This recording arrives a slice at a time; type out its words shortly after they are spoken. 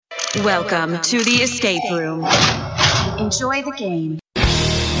Welcome to the escape room. Enjoy the game.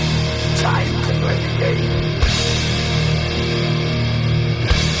 Time to play the game.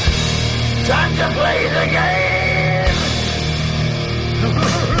 Time to play the game.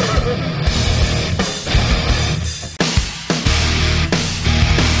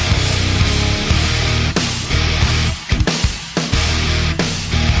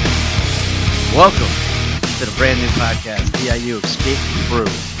 Welcome to the brand new podcast, DIU Escape Crew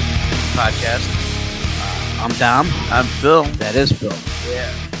podcast. I'm Dom. I'm Phil. That is Phil. Yeah.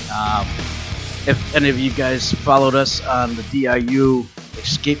 If any of you guys followed us on the DIU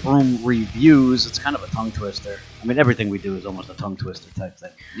Escape Room reviews, it's kind of a tongue twister. I mean, everything we do is almost a tongue twister type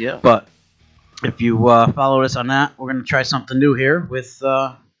thing. Yeah. But if you followed us on that, we're going to try something new here with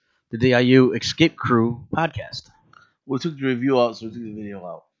the DIU Escape Crew podcast. We took the review out, so we took the video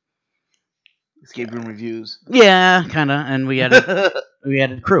out. Escape room reviews. Yeah, kind of, and we added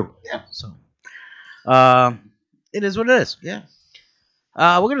crew. Yeah. So, it is what it is. Yeah.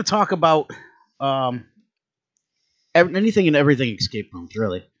 We're going to talk about anything and everything escape rooms,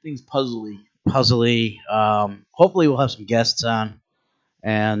 really. Things puzzly. Hopefully, we'll have some guests on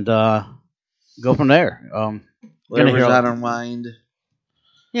and go from there. Whatever's on our mind.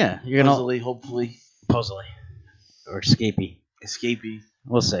 Yeah, you're gonna Puzzly, hopefully. puzzly or escapey. Escapey.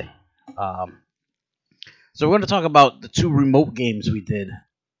 We'll see. So we're going to talk about the two remote games we did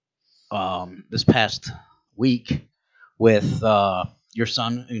this past week with your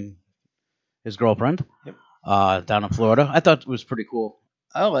son and his girlfriend. Yep. Down in Florida. I thought it was pretty cool.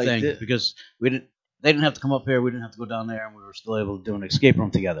 I liked thing it. because they didn't have to come up here, we didn't have to go down there, and we were still able to do an escape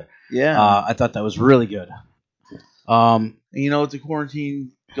room together. Yeah. I thought that was really good. And you know, with the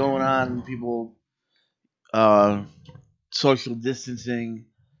quarantine going on, people social distancing,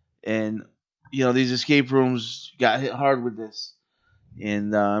 and you know, these escape rooms got hit hard with this.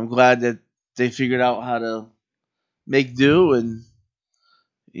 And I'm glad that they figured out how to make do, and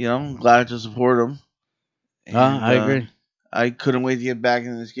you know, I'm glad to support them. And, I agree. I couldn't wait to get back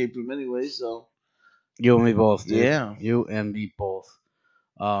in the escape room anyway, so. You and me both, dude. Yeah. You and me both.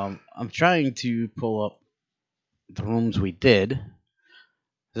 I'm trying to pull up the rooms we did.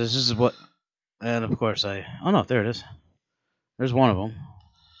 This is what, and of course oh no, there it is. There's one of them.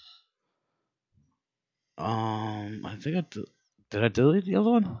 I think did I delete the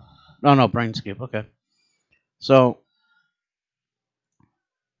other one? No, Brainscape. Okay. So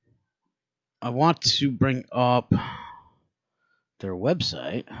I want to bring up their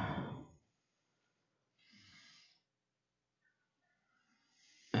website.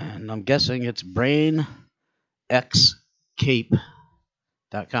 And I'm guessing it's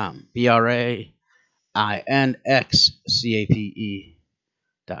brainxcape.com.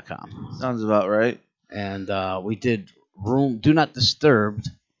 BrainXcape.com. Sounds about right. And we did room Do Not Disturbed.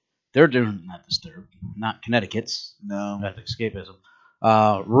 They're doing Not Disturbed, not Connecticut's. No. Not escapism.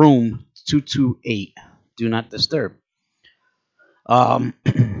 Room 228. Do Not Disturb. And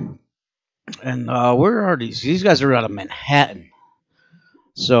where are these? These guys are out of Manhattan.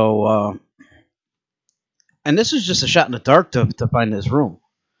 So, and this is just a shot in the dark to find this room.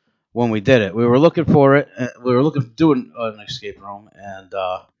 When we did it, we were looking for it. We were looking to do an escape room, and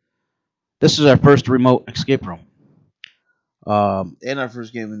this is our first remote escape room. And our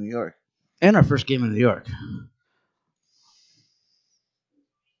first game in New York. And our first game in New York.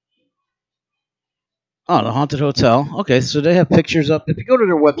 Oh, the Haunted Hotel. Okay, so they have pictures up. If you go to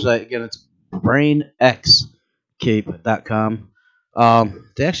their website, again, it's brainxcape.com.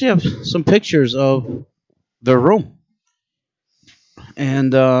 They actually have some pictures of their room.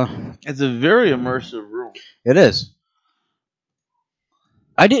 And It's a very immersive room. it is.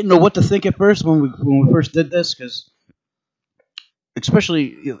 I didn't know what to think at first when we first did this, because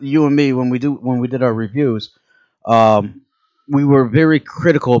especially you and me when we did our reviews, we were very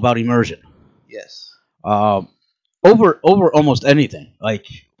critical about immersion. Yes. Over almost anything. Like,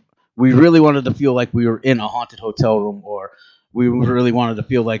 we really wanted to feel like we were in a haunted hotel room, or we really wanted to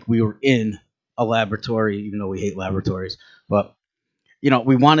feel like we were in a laboratory, even though we hate laboratories. But, you know,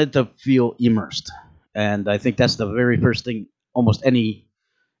 we wanted to feel immersed. And I think that's the very first thing almost any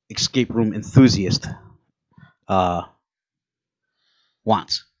escape room enthusiast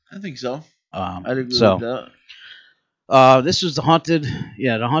wants. I think so. I'd agree with that. This is the haunted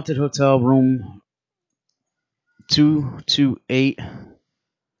hotel room 228.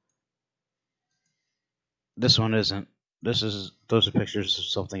 This one isn't. Those are pictures of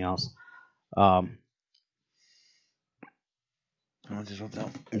something else.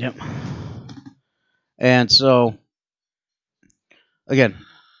 Yep. And so, again,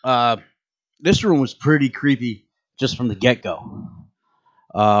 this room was pretty creepy just from the get-go.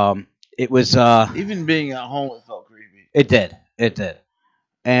 It was Even being at home, it felt creepy. it did,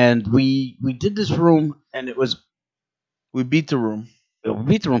 and we did this room, and We beat the room. we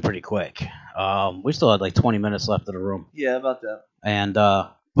beat the room pretty quick. We still had like 20 minutes left of the room, Yeah, about that. and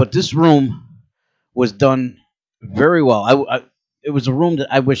but this room was done very well. It was a room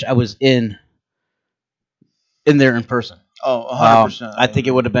that I wish I was in there in person. Oh, 100%. I think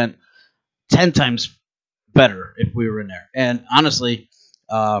it would have been 10 times better if we were in there. And honestly,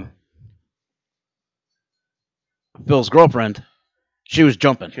 Phil's girlfriend, she was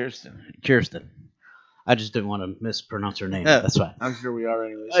jumping. Kirsten. I just didn't want to mispronounce her name. Yeah. That's fine. I'm sure we are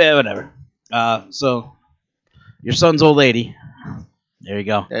anyways. Oh, yeah, whatever. So, your son's old lady. There you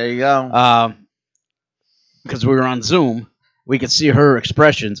go. There you go. Because we were on Zoom, we could see her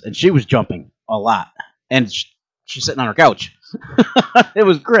expressions, and she was jumping a lot. And she's sitting on her couch. It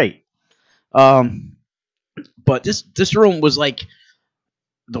was great. But this room was like,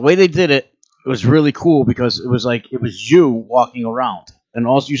 the way they did it was really cool because it was like it was you walking around, and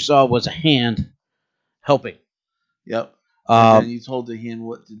all you saw was a hand helping. Yep. And you told the hand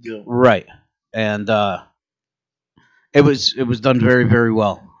what to do. Right, and it was done very, very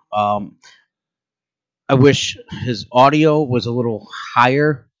well. I wish his audio was a little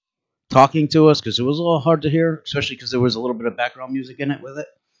higher talking to us because it was a little hard to hear, especially because there was a little bit of background music in it with it.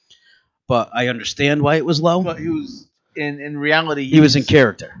 But I understand why it was low. But he was in reality. He was in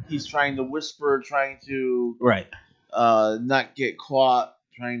character. He's trying to whisper, trying to Right. not get caught,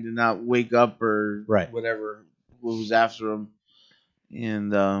 trying to not wake up or Right. whatever was after him,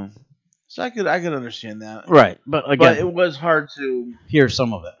 and so I could understand that. Right. But But again, it was hard to. hear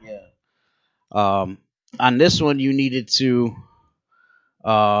some of it. Yeah. On this one, you needed to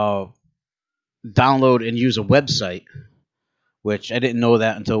download and use a website, which I didn't know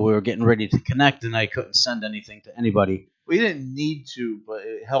that until we were getting ready to connect, and I couldn't send anything to anybody. We didn't need to, but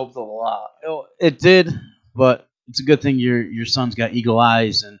it helped a lot. It did, but it's a good thing your son's got eagle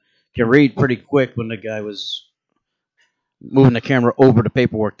eyes and can read pretty quick when the guy was moving the camera over the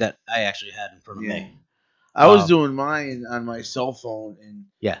paperwork that I actually had in front of me. I was doing mine on my cell phone, and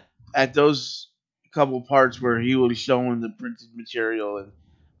Yeah. at those couple parts where he was showing the printed material, and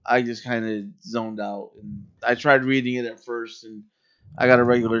I just kind of zoned out. And I tried reading it at first, and I got a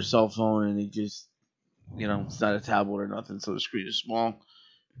regular cell phone, and it just, it's not a tablet or nothing, so the screen is small.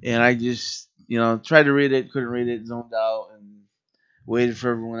 And I just, tried to read it, couldn't read it, zoned out, and waited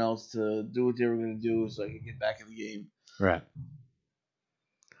for everyone else to do what they were going to do so I could get back in the game. Right.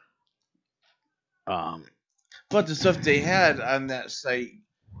 But the stuff they had on that site,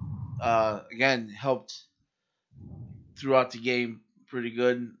 again, helped throughout the game pretty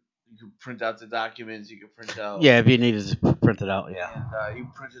good. You could print out the documents. You could print out. Yeah, if you needed to print it out, yeah. And you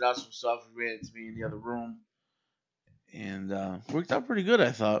printed out some stuff and ran it to me in the other room. And worked out pretty good,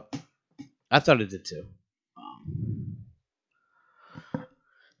 I thought. I thought it did too.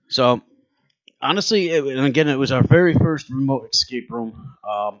 So, honestly, and again, it was our very first remote escape room.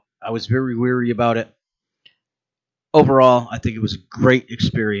 I was very weary about it. Overall, I think it was a great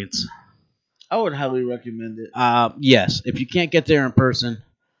experience. I would highly recommend it. Yes, if you can't get there in person,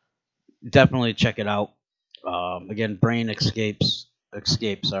 definitely check it out. Again,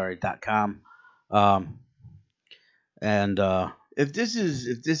 BrainEscapes.com. And If this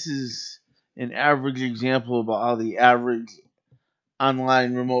is an average example about how the average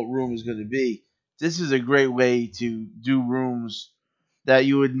online remote room is going to be, this is a great way to do rooms that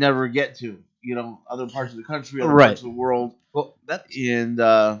you would never get to. Other parts of the country, other parts of the world. Well, that's And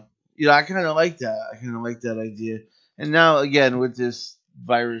I kind of like that. I kind of like that idea. And now again with this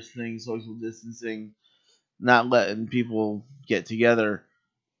virus thing, social distancing, not letting people get together,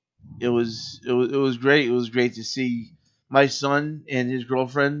 it was great. It was great to see my son and his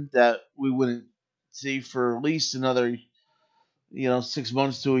girlfriend that we wouldn't see for at least another 6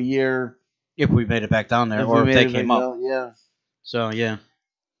 months to a year if we made it back down there, if or we if made they it came back up. down. Yeah. So yeah,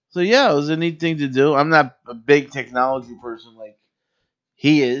 It was a neat thing to do. I'm not a big technology person like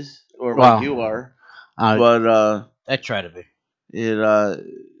he is or Wow. like you are, but but I try to be.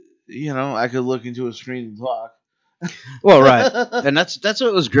 I could look into a screen and talk. Well, right, and that's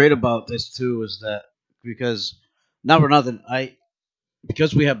what was great about this too, is that because not for nothing,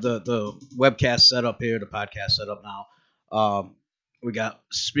 because we have the webcast set up here, the podcast set up now, we got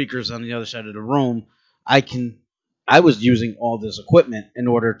speakers on the other side of the room. I was using all this equipment in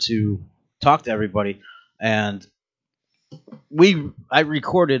order to talk to everybody, and I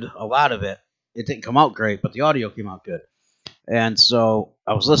recorded a lot of it. It didn't come out great, but the audio came out good. And so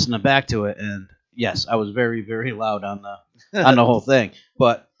I was listening back to it, and yes, I was very, very loud on on the whole thing.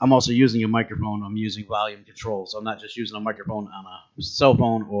 But I'm also using a microphone. I'm using volume control, so I'm not just using a microphone on a cell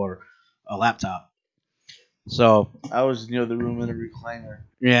phone or a laptop. So I was near the room in a recliner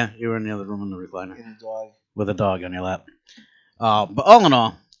yeah, you were in the other room in the recliner in a dog. with a dog on your lap. But all in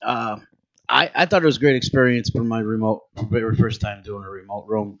all, I thought it was a great experience for my very first time doing a remote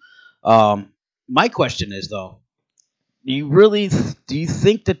room. My question is though, do you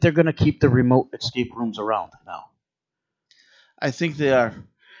think that they're going to keep the remote escape rooms around now? I think they are.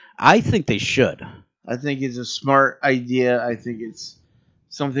 I think they should. I think it's a smart idea. I think it's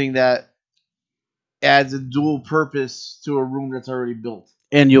something that adds a dual purpose to a room that's already built.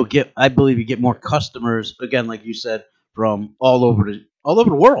 And I believe you get more customers again, like you said, from all over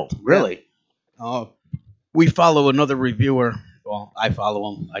the world. Really, we follow another reviewer. Well, I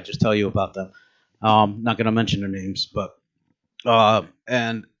follow them. I just tell you about them. Not going to mention their names, but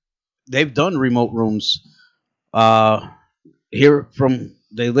and they've done remote rooms here from.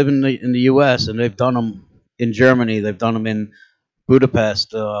 They live in the U.S. and they've done them in Germany. They've done them in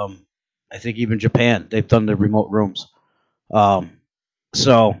Budapest. I think even Japan. They've done the remote rooms.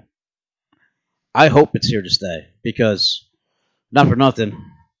 So I hope it's here to stay because not for nothing.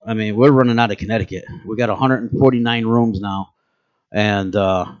 I mean, we're running out of Connecticut. We got 149 rooms now, and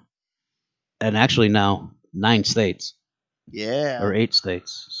actually now 9 states Yeah. or 8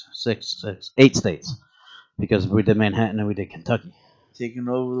 states, 8 states because we did Manhattan and we did Kentucky. Taking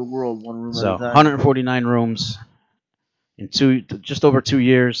over the world one room So at a time. 149 rooms in just over 2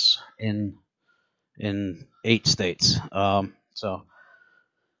 years in 8 states. So.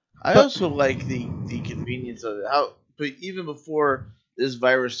 I also like the convenience of it. But even before this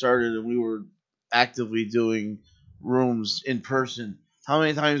virus started and we were actively doing rooms in person, how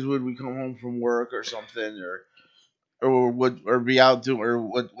many times would we come home from work or something, or be out doing or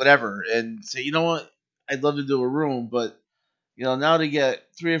whatever, and say, you know what, I'd love to do a room, but now to get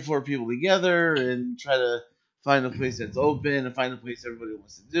 3 or 4 people together and try to find a place that's open and find a place everybody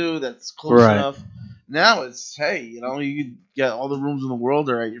wants to do that's close Right. enough. Now it's, hey, you can get all the rooms in the world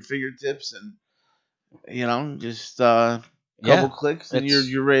are at your fingertips, and just couple clicks and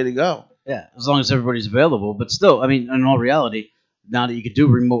you're ready to go. Yeah, as long as everybody's available. But still, I mean, in all reality, now that you could do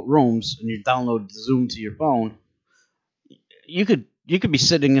remote rooms and you download Zoom to your phone, you could be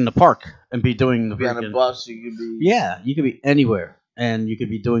sitting in the park and be doing the Be on a bus, you could be. Yeah, you could be anywhere and you could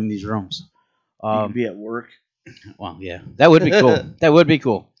be doing these rooms. You could be at work. Well, yeah, that would be cool. That would be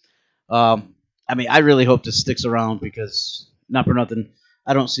cool. I mean, I really hope this sticks around because, not for nothing,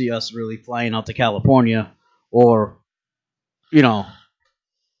 I don't see us really flying out to California or,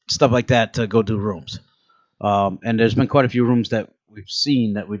 stuff like that to go do rooms. And there's been quite a few rooms that we've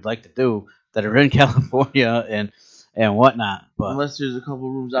seen that we'd like to do that are in California and whatnot. But unless there's a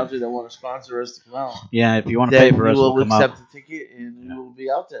couple rooms out there that want to sponsor us to come out. Yeah, if you want to pay for us, we'll come out. accept the ticket and we will be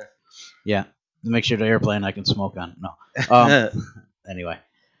out there. Yeah, make sure the airplane I can smoke on. No. Anyway.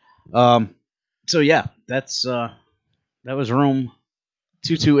 So yeah, that was room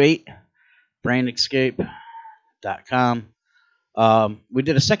 228, brainescape.com. We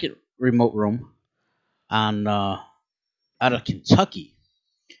did a second remote room on out of Kentucky,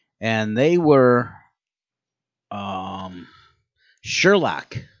 and they were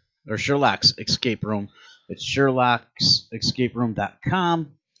Sherlock's escape room. It's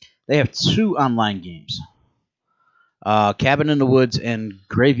sherlocksescaperoom.com. They have 2 online games, Cabin in the Woods and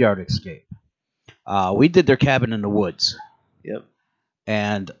Graveyard Escape. We did their Cabin in the Woods. Yep.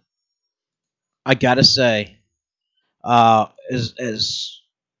 And I gotta say, as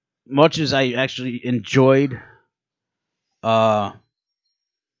much as I actually enjoyed room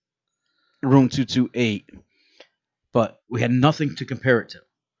 228, but we had nothing to compare it to.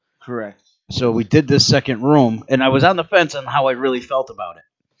 Correct. So we did this second room, and I was on the fence on how I really felt about it.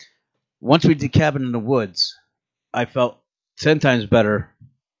 Once we did Cabin in the Woods, I felt 10 times better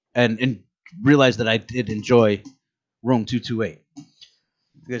and realized that I did enjoy room 228.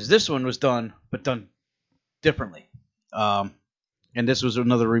 Because this one was done differently. And this was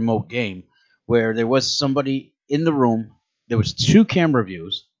another remote game where there was somebody in the room. There was 2 camera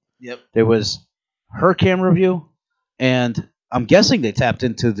views. Yep. There was her camera view, and I'm guessing they tapped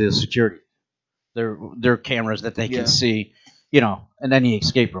into the security. Their cameras that they can see, in any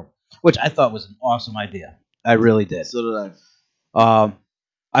escape room, which I thought was an awesome idea. I really did. So did I.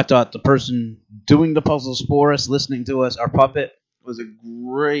 I thought the person doing the puzzles for us, listening to us, our puppet, was a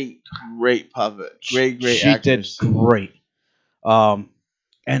great puppet. Great she actress. did great. And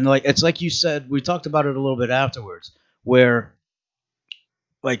it's like you said, we talked about it a little bit afterwards, where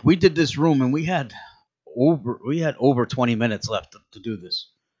we did this room and we had over 20 minutes left to do this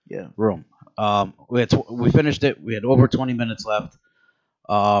room. We finished it. We had over 20 minutes left.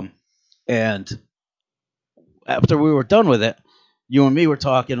 And after we were done with it, you and me were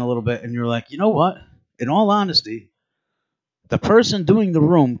talking a little bit, and you're like, you know what? In all honesty, the person doing the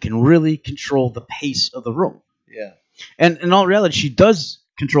room can really control the pace of the room. Yeah. And in all reality, she does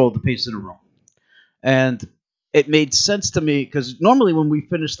control the pace of the room. And it made sense to me because normally when we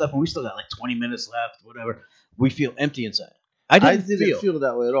finish stuff and we still got like 20 minutes left, whatever, we feel empty inside. I didn't feel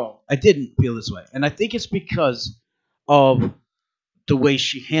that way at all. I didn't feel this way. And I think it's because of the way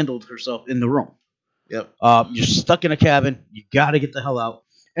she handled herself in the room. Yep. You're stuck in a cabin. You got to get the hell out.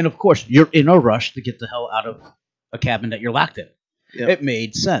 And of course, you're in a rush to get the hell out of a cabin that you're locked in. Yep. It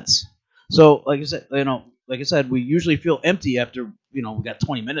made sense. So, like I said, we usually feel empty after we got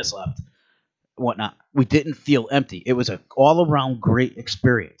 20 minutes left, whatnot. We didn't feel empty. It was an all-around great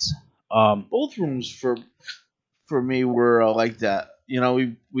experience. Both rooms for me were like that.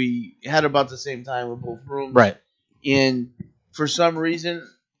 We had about the same time with both rooms. Right. And for some reason,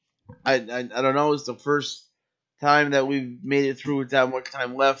 I don't know, it's the first time that we've made it through with that much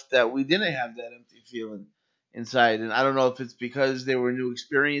time left that we didn't have that empty feeling inside. And I don't know if it's because they were new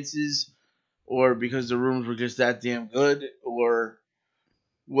experiences or because the rooms were just that damn good or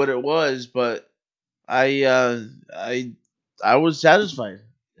what it was, but I was satisfied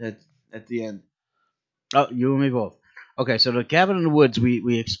at the end. Oh, you and me both. Okay, so the cabin in the woods,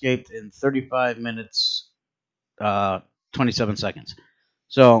 we escaped in 35 minutes, 27 seconds.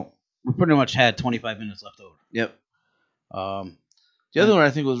 So we pretty much had 25 minutes left over. Yep. The other one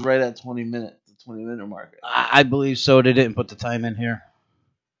I think was right at the 20 minute mark. I believe so. They didn't put the time in here.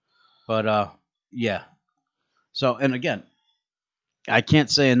 But, yeah. So, and again, I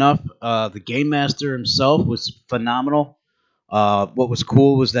can't say enough. The Game Master himself was phenomenal. What was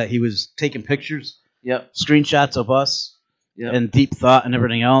cool was that he was taking pictures, screenshots of us, and deep thought and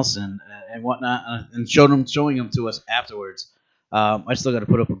everything else and whatnot, and showing them to us afterwards. I still got to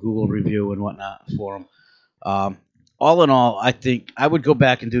put up a Google review and whatnot for him. All in all, I think I would go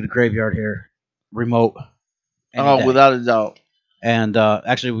back and do the graveyard here, remote. any day. Without a doubt. And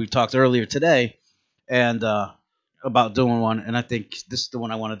actually, we talked earlier today, and about doing one, and I think this is the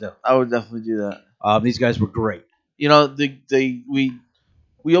one I want to do. I would definitely do that. These guys were great. We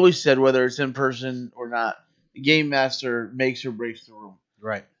always said whether it's in person or not, the Game Master makes or breaks the room.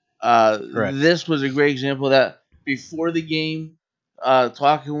 Right. Correct. This was a great example of that. Before the game,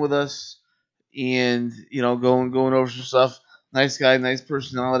 talking with us and going over some stuff. Nice guy, nice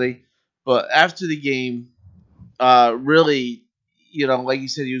personality. But after the game, really, like you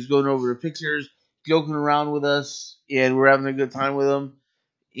said, he was going over the pictures, joking around with us, and we're having a good time with him.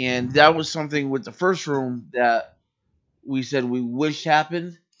 And that was something with the first room that we said we wish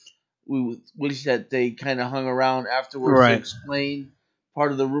happened. We wish that they kind of hung around afterwards to explain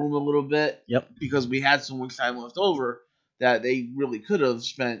part of the room a little bit. Yep. Because we had so much time left over that they really could have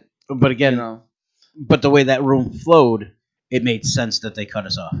spent. But again, but the way that room flowed, it made sense that they cut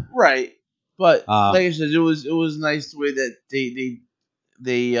us off. Right. But like I said, it was nice the way that they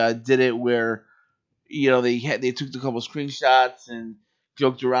did it, where they took a couple screenshots and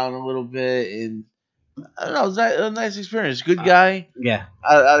joked around a little bit, and I don't know, it was a nice experience. Good guy. Yeah.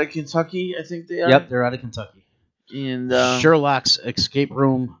 Out of Kentucky, I think they are. Yep, they're out of Kentucky. And Sherlock's escape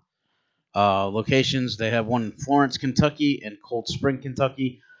room locations. They have one in Florence, Kentucky, and Cold Spring,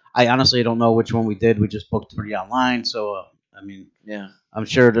 Kentucky. I honestly don't know which one we did. We just booked pretty online, so yeah, I'm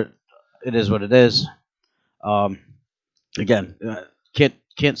sure that it is what it is. Again,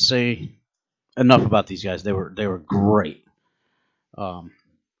 can't say enough about these guys. They were great.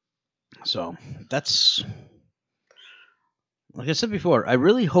 So that's, like I said before, I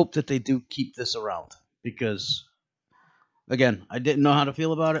really hope that they do keep this around, because again, I didn't know how to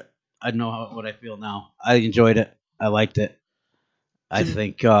feel about it. I know what I feel now. I enjoyed it. I liked it. I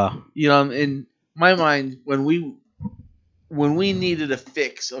think in my mind, when we needed a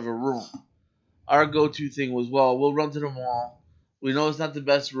fix of a room, our go-to thing was, we'll run to the mall. We know it's not the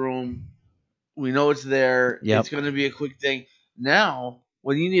best room. We know it's there. Yep. It's going to be a quick thing. Now,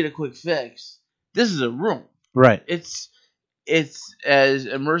 when you need a quick fix, this is a room. Right. It's as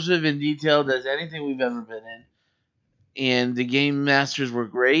immersive and detailed as anything we've ever been in. And the game masters were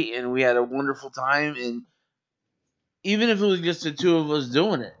great, and we had a wonderful time. And even if it was just the two of us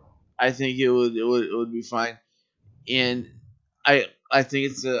doing it, I think it would be fine. And I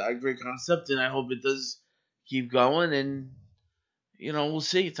think it's a great concept, and I hope it does keep going. And we'll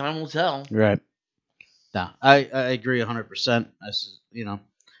see. Time will tell. Right. No, I agree 100%.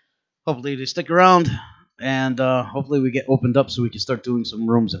 Hopefully they stick around, and hopefully we get opened up so we can start doing some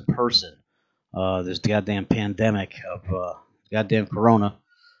rooms in person. This goddamn pandemic of goddamn Corona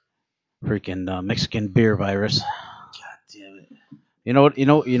freaking Mexican beer virus. God damn it. You know what? You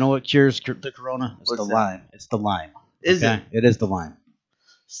know what cures the corona? It's What's the that? lime. It's the lime. Is Okay? it? It is the lime.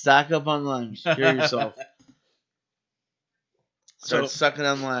 Stock up on limes. Cure yourself. Start So- sucking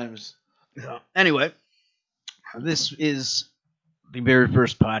on limes. Anyway, this is the very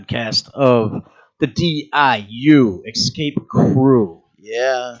first podcast of the DIU Escape Crew.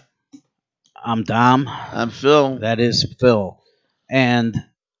 Yeah. I'm Dom. I'm Phil. That is Phil. And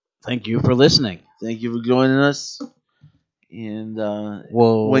thank you for listening. Thank you for joining us. And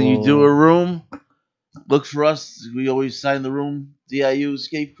Well, when you do a room, look for us. We always sign the room, DIU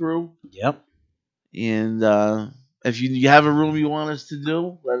Escape Crew. Yep. And if you have a room you want us to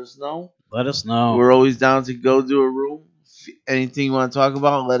do, let us know. Let us know. We're always down to go do a room. Anything you want to talk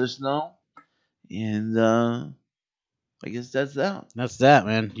about, let us know. And I guess that's that. That's that,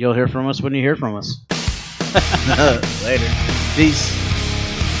 man. You'll hear from us when you hear from us. Later. Peace.